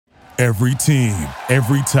Every team,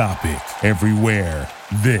 every topic, everywhere.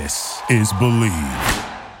 This is Believe.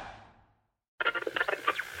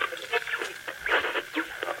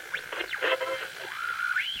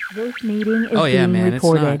 This meeting is being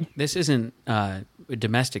recorded. This isn't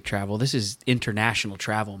domestic travel. This is international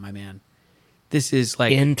travel, my man. This is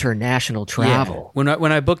like international travel. Yeah.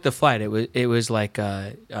 When I booked the flight, it was like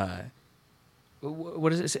what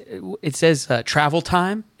does it say? It says travel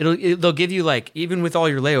time. They'll give you, like, even with all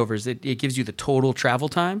your layovers, it gives you the total travel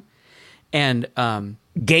time, and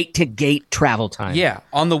gate to gate travel time. Yeah,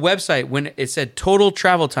 on the website when it said total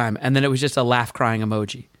travel time, and then it was just a laugh crying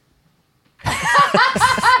emoji.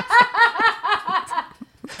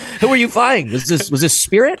 Who were you flying? Was this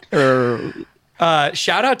Spirit or?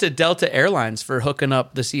 Shout out to Delta Airlines for hooking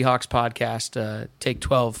up the Seahawks podcast, Take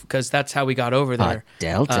 12, because that's how we got over there.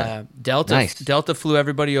 Delta. Nice. Delta flew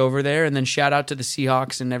everybody over there, and then shout out to the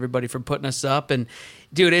Seahawks and everybody for putting us up. And,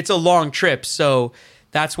 dude, it's a long trip, so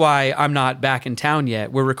that's why I'm not back in town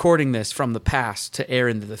yet. We're recording this from the past to air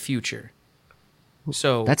into the future.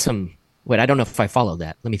 So that's some... Wait, I don't know if I follow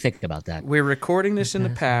that. Let me think about that. We're recording this in the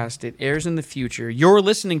past. It airs in the future. You're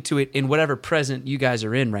listening to it in whatever present you guys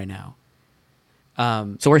are in right now.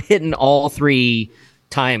 So we're hitting all three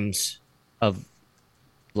times of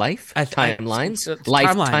life? Timelines?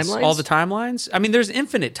 Timelines. All the timelines? I mean, there's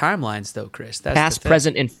infinite timelines, though, Chris. That's past,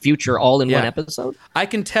 present, and future all in one episode? I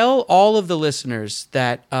can tell all of the listeners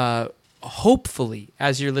that hopefully,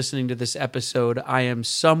 as you're listening to this episode, I am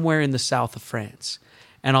somewhere in the south of France,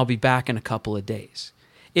 and I'll be back in a couple of days,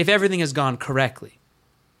 if everything has gone correctly.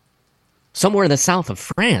 Somewhere in the south of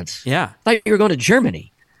France? Yeah. I thought you were going to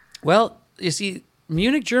Germany. Well, you see,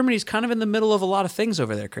 Munich, Germany is kind of in the middle of a lot of things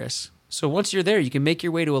over there, Chris. So once you're there, you can make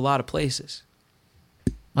your way to a lot of places.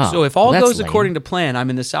 So if all goes according to plan, I'm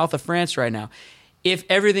in the south of France right now.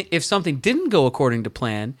 If something didn't go according to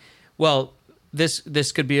plan, well,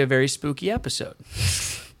 this could be a very spooky episode.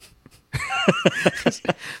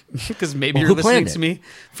 Because maybe you're listening to me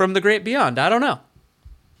from the great beyond. I don't know.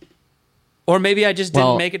 Or maybe I just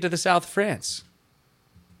didn't make it to the south of France.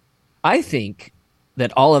 I think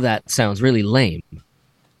that all of that sounds really lame.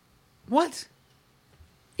 What?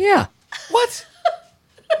 Yeah. What?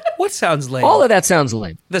 What sounds lame? All of that sounds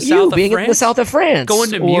lame. Being in the south of France. Going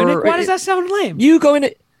to Munich? Why does that sound lame? You going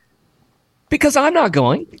to... Because I'm not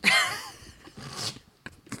going.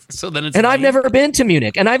 So then it's and lame? I've never been to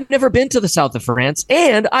Munich, and I've never been to the south of France,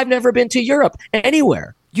 and I've never been to Europe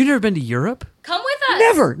anywhere. You've never been to Europe? Come with us.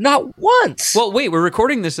 Never. Not once. Well, wait, we're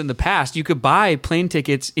recording this in the past. You could buy plane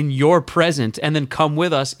tickets in your present and then come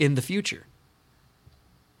with us in the future.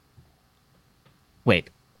 Wait,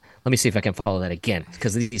 let me see if I can follow that again,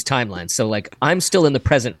 because of these timelines. So, like, I'm still in the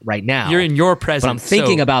present right now. You're in your present. But I'm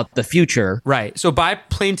thinking about the future. Right. So buy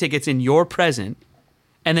plane tickets in your present,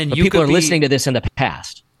 and then people are listening to this in the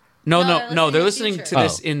past. No. They're listening to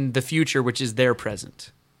this in the future, which is their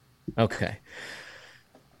present. Okay.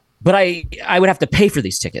 But I would have to pay for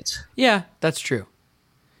these tickets. Yeah, that's true.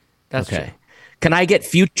 That's true. Can I get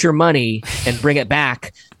future money and bring it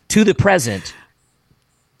back to the present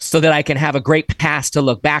so that I can have a great past to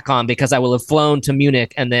look back on, because I will have flown to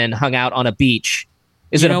Munich and then hung out on a beach?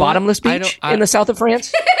 Is it a bottomless beach in the south of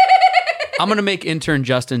France? I'm going to make intern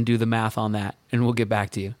Justin do the math on that, and we'll get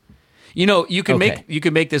back to you. You know, you can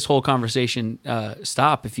make this whole conversation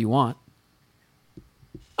stop if you want.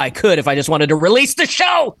 I could if I just wanted to release the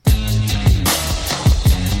show.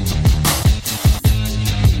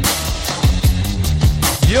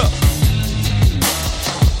 Yeah.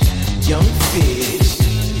 Young fish.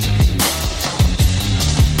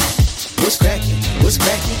 What's cracking? What's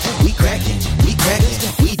cracking? We cracking. We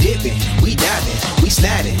cracking. We dipping. We diving. We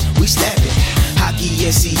sliding. We slapping. Hockey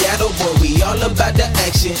in Seattle, boy, we all about the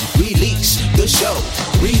action. Release the show.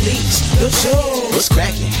 Release the show. What's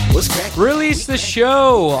cracking? What's cracking? Release the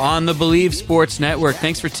show on the Believe Sports Network.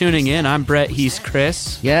 Thanks for tuning in. I'm Brett. He's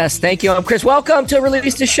Chris. Yes, thank you. I'm Chris. Welcome to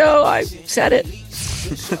Release the Show. I said it.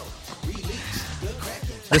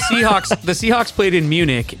 The Seahawks played in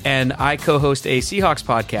Munich, and I co-host a Seahawks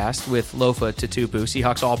podcast with Lofa Tatupu,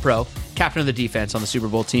 Seahawks All-Pro, captain of the defense on the Super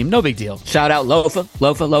Bowl team. No big deal. Shout out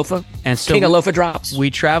Lofa. And so King of Lofa drops. We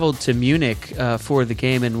traveled to Munich for the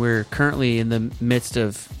game, and we're currently in the midst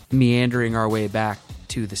of meandering our way back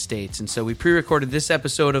to the States. And so we pre-recorded this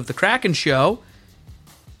episode of The Kraken Show.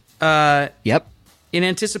 Yep. In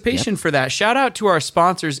anticipation for that, shout out to our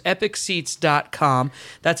sponsors, EpicSeats.com.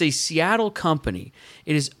 That's a Seattle company.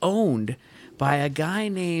 It is owned by a guy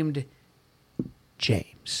named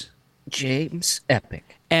James. James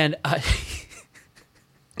Epic. And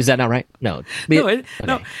is that not right? No.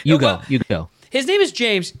 No. You go. His name is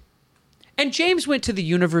James. And James went to the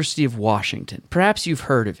University of Washington. Perhaps you've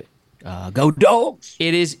heard of it. Go Dogs!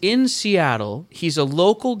 It is in Seattle. He's a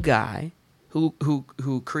local guy who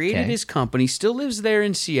created his company, still lives there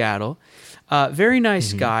in Seattle. Very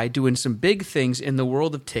nice guy, doing some big things in the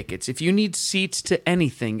world of tickets. If you need seats to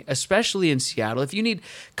anything, especially in Seattle, if you need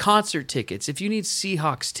concert tickets, if you need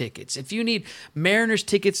Seahawks tickets, if you need Mariners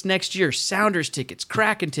tickets next year, Sounders tickets,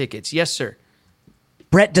 Kraken tickets, yes, sir.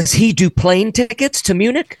 Brett, does he do plane tickets to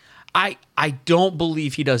Munich? I don't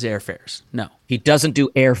believe he does airfares. No. He doesn't do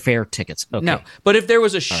airfare tickets. Okay. No. But if there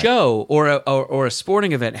was a show or a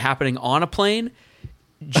sporting event happening on a plane,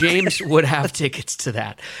 James would have tickets to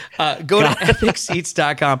that. Go to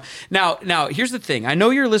epicseats.com. Now, here's the thing. I know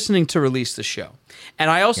you're listening to Release the Show, and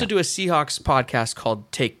I also do a Seahawks podcast called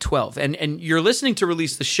Take 12, and you're listening to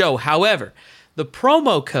Release the Show. However, the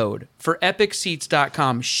promo code for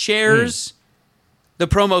epicseats.com shares the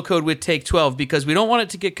promo code with Take 12 because we don't want it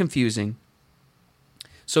to get confusing.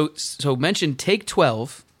 So mention Take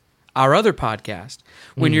 12, our other podcast,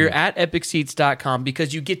 when you're at epicseats.com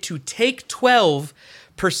because you get to take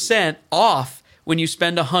 12% off when you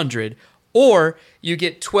spend $100, or you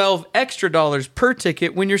get $12 extra per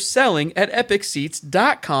ticket when you're selling at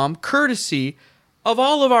epicseats.com, courtesy of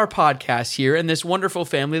all of our podcasts here and this wonderful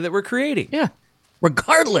family that we're creating. Yeah.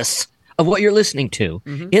 Regardless of what you're listening to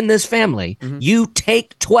in this family, you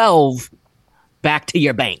take 12 back to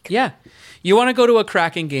your bank. Yeah. You want to go to a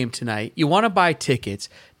Kraken game tonight. You want to buy tickets.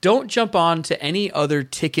 Don't jump on to any other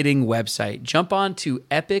ticketing website. Jump on to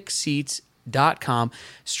epicseats.com.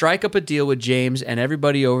 Strike up a deal with James and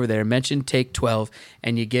everybody over there. Mention Take 12,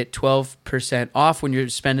 and you get 12% off when you're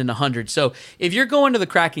spending $100. So if you're going to the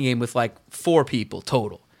Kraken game with like 4 people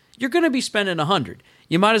total, you're going to be spending $100.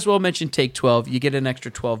 You might as well mention Take 12. You get an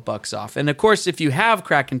extra $12 off. And of course, if you have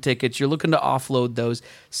Kraken tickets, you're looking to offload those,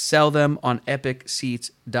 sell them on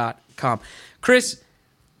epicseats.com. Chris,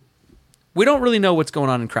 we don't really know what's going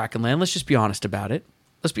on in Krakenland. Let's just be honest about it.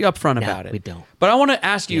 Let's be upfront about it. We don't. But I want to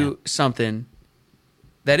ask you something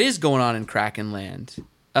that is going on in Krakenland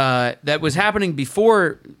that was happening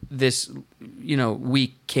before this,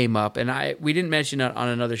 week came up, and we didn't mention it on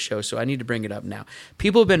another show, so I need to bring it up now.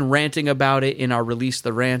 People have been ranting about it in our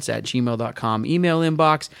releasetherants@gmail.com email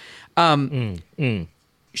inbox.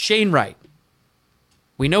 Shane Wright.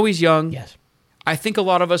 We know he's young. Yes. I think a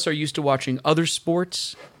lot of us are used to watching other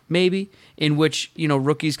sports, maybe, in which,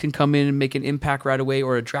 rookies can come in and make an impact right away,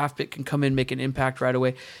 or a draft pick can come in and make an impact right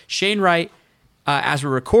away. Shane Wright, as we're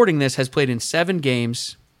recording this, has played in 7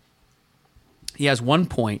 games. He has 1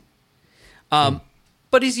 point.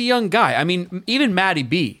 But he's a young guy. I mean, even Matty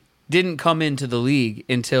B didn't come into the league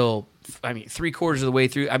until, 3/4 of the way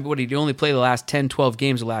through. What did he only play the last 10, 12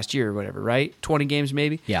 games of last year or whatever, right? 20 games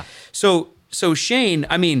maybe? Yeah. So Shane,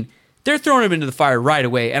 they're throwing him into the fire right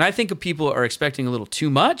away, and I think people are expecting a little too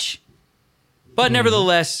much. But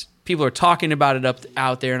nevertheless, people are talking about it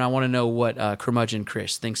out there, and I want to know what Curmudgeon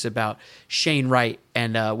Chris thinks about Shane Wright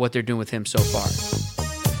and what they're doing with him so far.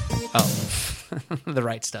 Oh, the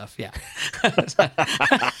right stuff, yeah.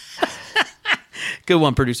 Good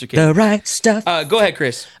one, producer Kid. The right stuff. Go ahead,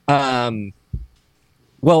 Chris.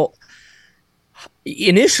 Well,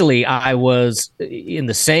 initially I was in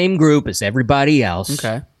the same group as everybody else.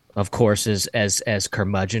 Okay. Of course, as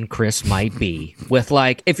Curmudgeon Chris might be, with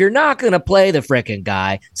if you're not going to play the frickin'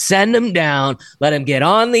 guy, send him down, let him get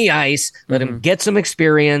on the ice, let him get some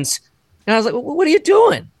experience. And I was like, what are you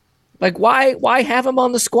doing? Why have him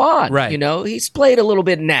on the squad? Right. He's played a little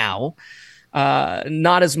bit now,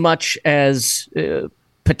 not as much as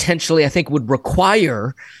potentially I think would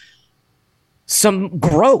require some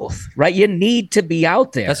growth, right? You need to be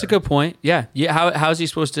out there. That's a good point. Yeah. How's he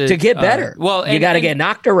supposed to get better? Well, you got to get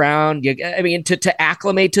knocked around. To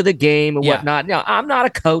acclimate to the game and whatnot. Now, I'm not a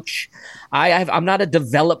coach. I'm not a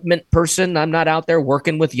development person. I'm not out there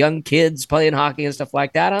working with young kids playing hockey and stuff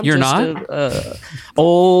like that. You're just a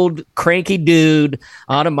old cranky dude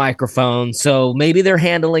on a microphone. So maybe they're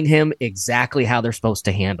handling him exactly how they're supposed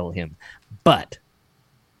to handle him. But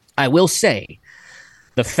I will say,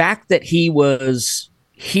 the fact that he was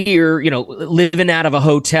here, living out of a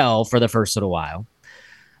hotel for the first little while,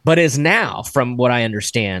 but is now, from what I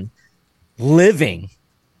understand, living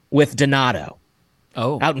with Donato.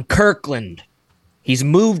 Oh, out in Kirkland. He's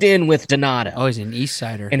moved in with Donato. Oh, he's an East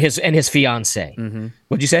Sider. And his fiance.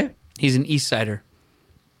 What'd you say? He's an East Sider.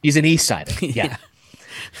 He's an East Sider. Yeah.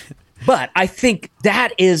 But I think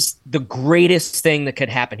that is the greatest thing that could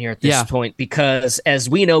happen here at this point, because as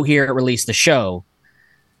we know here at Release the Show,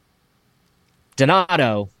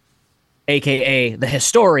 Donato, a.k.a. the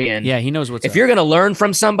historian. Yeah, he knows what's up. If you're going to learn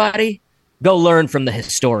from somebody, go learn from the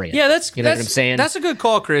historian. Yeah, that's what I'm saying. That's a good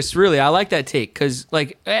call, Chris. Really, I like that take because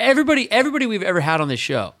like everybody we've ever had on this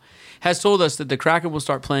show has told us that the Kraken will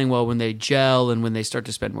start playing well when they gel and when they start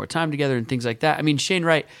to spend more time together and things like that. I mean, Shane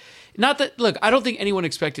Wright. Not that look, I don't think anyone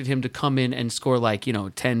expected him to come in and score like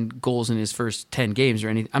 10 goals in his first 10 games or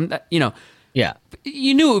anything. Yeah,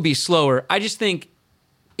 you knew it would be slower. I just think.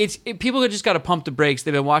 People have just got to pump the brakes.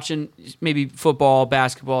 They've been watching maybe football,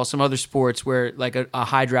 basketball, some other sports where like a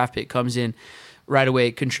high draft pick comes in right away,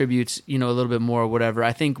 it contributes, a little bit more or whatever.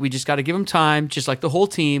 I think we just got to give him time, just like the whole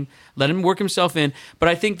team, let him work himself in. But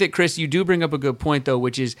I think that, Chris, you do bring up a good point though,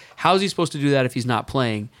 which is how is he supposed to do that if he's not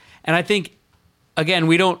playing? And I think, again,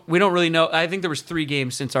 we don't really know. I think there was 3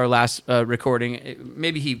 games since our last recording.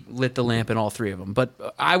 Maybe he lit the lamp in all 3 of them,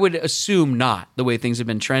 but I would assume not the way things have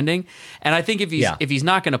been trending. And I think if he's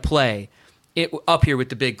not going to play up here with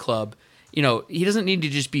the big club, he doesn't need to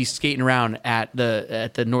just be skating around at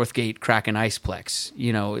the Northgate Kraken Iceplex,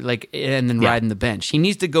 and then riding the bench. He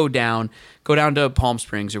needs to go down to Palm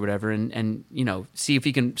Springs or whatever, and see if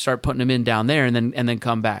he can start putting him in down there, and then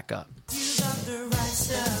come back up.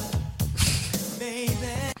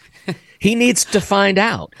 He needs to find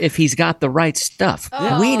out if he's got the right stuff.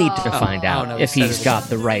 We need to find out if he's got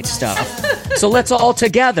the right stuff. So let's all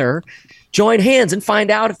together join hands and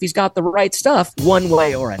find out if he's got the right stuff one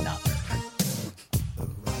way or another.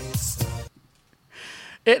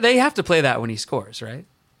 They have to play that when he scores, right?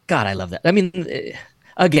 God, I love that. I mean,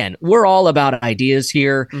 again, we're all about ideas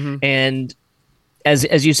here. And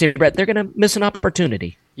as you say, Brett, they're going to miss an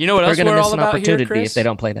opportunity. You know what else we're all about here, Chris? If they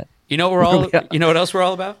don't play that. You know what else we're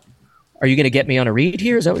all about? Are you going to get me on a read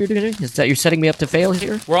here? Is that what you're doing? Is that you're setting me up to fail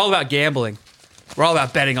here? We're all about gambling. We're all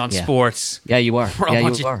about betting on sports. Yeah, you are.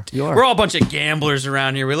 You are. We're all a bunch of gamblers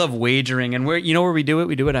around here. We love wagering, and where we do it?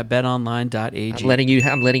 We do it at betonline.ag. I'm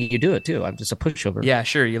letting you do it too. I'm just a pushover. Yeah,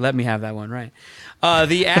 sure. You let me have that one, right?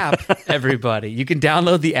 The app, everybody. You can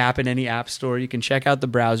download the app in any app store. You can check out the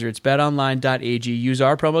browser. It's betonline.ag. Use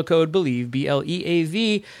our promo code BELIEVE,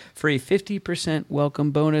 BLEAV, for a 50%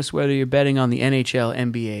 welcome bonus, whether you're betting on the NHL,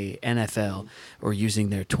 NBA, NFL, or using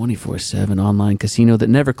their 24/7 online casino that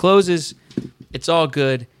never closes. It's all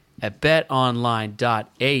good at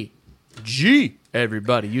betonline.ag.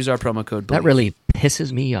 Everybody, use our promo code BELIEVE. That really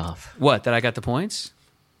pisses me off. What, that I got the points?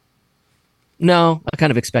 No, I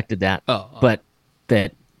kind of expected that. But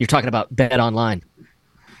that you're talking about Bet Online.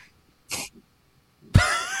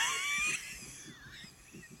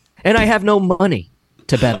 And I have no money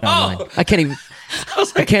to bet online. I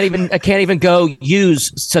can't even go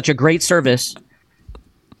use such a great service.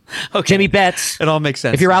 Okay. Jimmy Bets. It all makes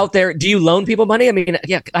sense. If you're out there, do you loan people money? I mean,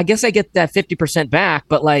 yeah, I guess I get that 50% back,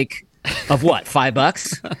 but like, of what,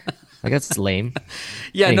 $5? I guess it's lame.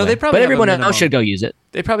 Yeah, anyway, no, they probably. But everyone else should go use it.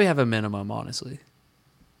 They probably have a minimum, honestly.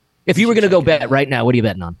 If you were going to go bet right now, what are you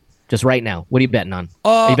betting on? Just right now, what are you betting on?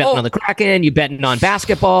 Are you betting on the Kraken? You betting on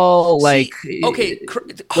basketball? What are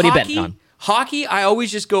you betting on? Hockey, I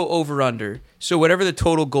always just go over-under. So whatever the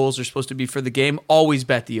total goals are supposed to be for the game, always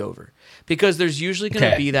bet the over. Because there's usually going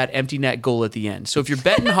to be that empty net goal at the end. So if you're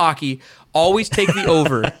betting hockey, always take the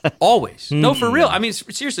over. Always. No, for real. I mean,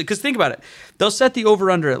 seriously, because think about it. They'll set the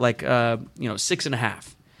over-under at like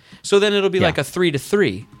 6.5. So then it'll be like a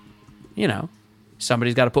 3-3.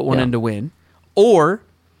 Somebody's got to put one in to win. Or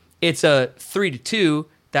it's a 3-2,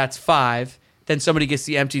 that's 5. Then somebody gets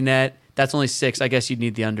the empty net, that's only 6. I guess you'd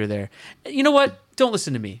need the under there. You know what? Don't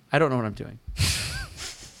listen to me. I don't know what I'm doing.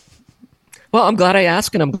 Well, I'm glad I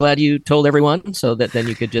asked, and I'm glad you told everyone so that then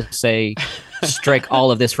you could just say, strike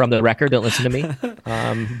all of this from the record. Don't listen to me.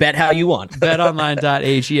 Bet how you want.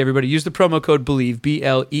 BetOnline.ag, everybody. Use the promo code BELIEVE,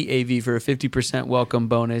 BLEAV, for a 50% welcome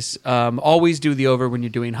bonus. Always do the over when you're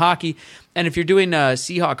doing hockey. And if you're doing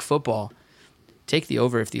Seahawk football, take the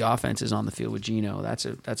over if the offense is on the field with Geno.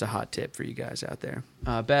 That's a hot tip for you guys out there.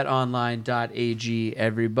 BetOnline.ag,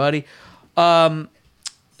 everybody.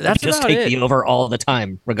 Just take the over all the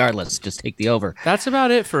time, regardless. Just take the over. That's about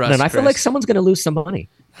it for us. And I feel like someone's going to lose some money.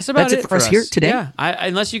 That's it for us here today. Yeah,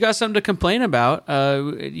 unless you got something to complain about.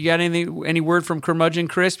 You got any word from Curmudgeon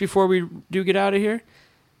Chris before we do get out of here?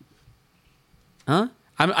 Huh?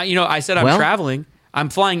 I said I'm traveling. I'm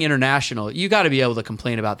flying international. You got to be able to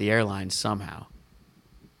complain about the airlines somehow.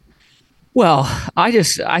 Well, I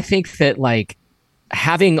think that like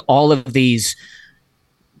having all of these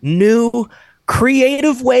new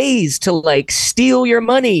creative ways to like steal your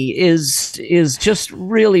money is just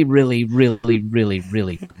really, really, really, really,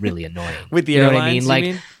 really, really annoying. With the airlines, you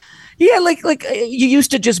mean? Like, yeah, like you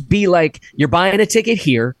used to just be like, you're buying a ticket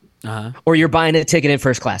here, or you're buying a ticket in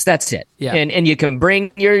first class. That's it. Yeah. And you can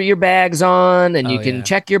bring your bags on, and you can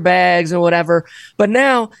check your bags and whatever. But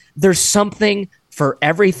now there's something for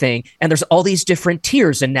everything, and there's all these different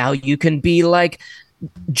tiers, and now you can be like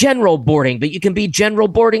general boarding, but you can be general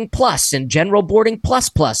boarding plus and general boarding plus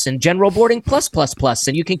plus and general boarding plus plus plus,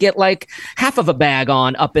 and you can get like half of a bag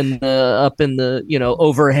on up in the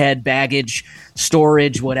overhead baggage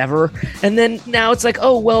storage, whatever. And then now it's like,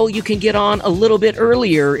 oh well, you can get on a little bit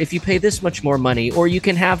earlier if you pay this much more money, or you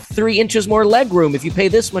can have 3 inches more leg room if you pay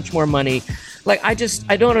this much more money. Like, I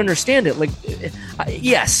don't understand it. Like,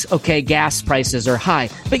 yes, okay, gas prices are high,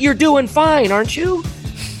 but you're doing fine, aren't you?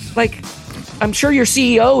 Like, I'm sure your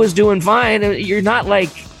CEO is doing fine. You're not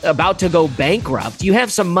like about to go bankrupt. You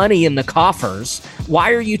have some money in the coffers.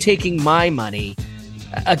 Why are you taking my money?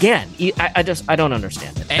 Again, I don't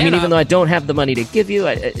understand it. And even though I don't have the money to give you,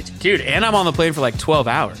 dude, and I'm on the plane for like 12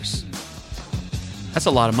 hours. That's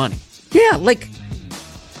a lot of money. Yeah, like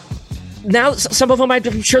now some of them,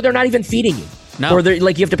 I'm sure they're not even feeding you. No. Or they're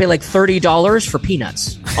like, you have to pay like $30 for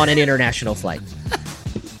peanuts on an international flight.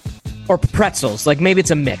 Or pretzels. Like, maybe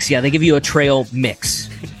it's a mix. Yeah, they give you a trail mix.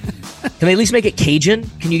 Can they at least make it Cajun?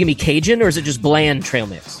 Can you give me Cajun, or is it just bland trail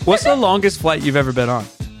mix? What's the longest flight you've ever been on?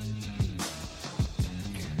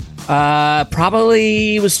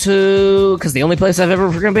 Probably was to, because the only place I've ever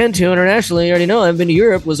been to internationally, you already know, I've been to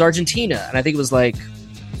Europe, was Argentina. And I think it was like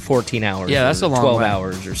 14 hours. Yeah, that's a long 12 way.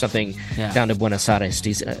 hours or something down to Buenos Aires.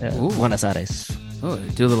 Buenos Aires. Oh,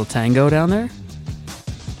 do a little tango down there?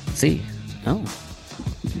 See. Oh.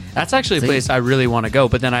 That's actually a place I really want to go,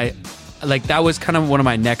 but then that was kind of one of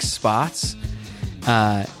my next spots.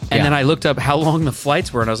 And then I looked up how long the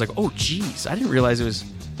flights were, and I was like, oh, geez, I didn't realize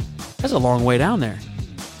that's a long way down there.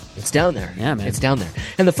 It's down there. Yeah, man. It's down there.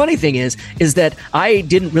 And the funny thing is that I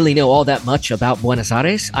didn't really know all that much about Buenos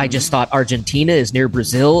Aires. I just thought Argentina is near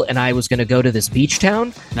Brazil, and I was going to go to this beach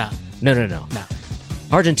town. No.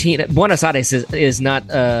 Argentina, Buenos Aires is not,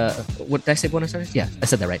 what did I say, Buenos Aires? Yeah, I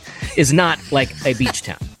said that right. Is not like a beach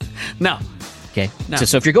town. No. Okay. No.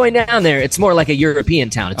 So if you're going down there, it's more like a European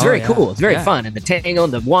town. It's very cool. It's very fun. And the tango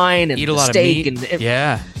and the wine and the steak. And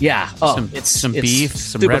yeah. Oh, some beef,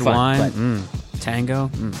 some red wine.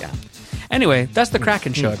 Tango. Yeah. Anyway, that's the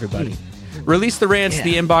Kraken Show, everybody. Release the rants. Yeah.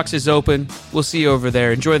 The inbox is open. We'll see you over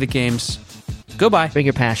there. Enjoy the games. Goodbye. Bring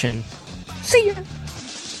your passion. See ya.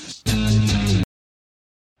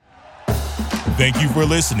 Thank you for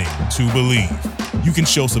listening to Believe. You can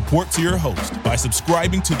show support to your host by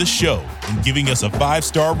subscribing to the show and giving us a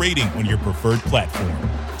 5-star rating on your preferred platform.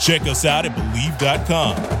 Check us out at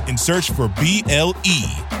Believe.com and search for BLEAV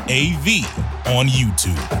on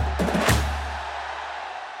YouTube.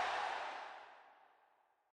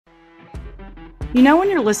 You know when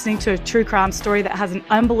you're listening to a true crime story that has an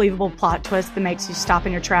unbelievable plot twist that makes you stop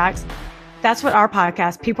in your tracks? That's what our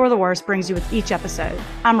podcast, People Are the Worst, brings you with each episode.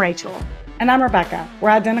 I'm Rachel. And I'm Rebecca. We're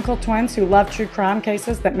identical twins who love true crime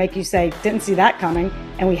cases that make you say, didn't see that coming,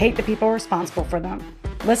 and we hate the people responsible for them.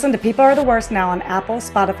 Listen to People Are the Worst now on Apple,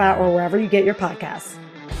 Spotify, or wherever you get your podcasts.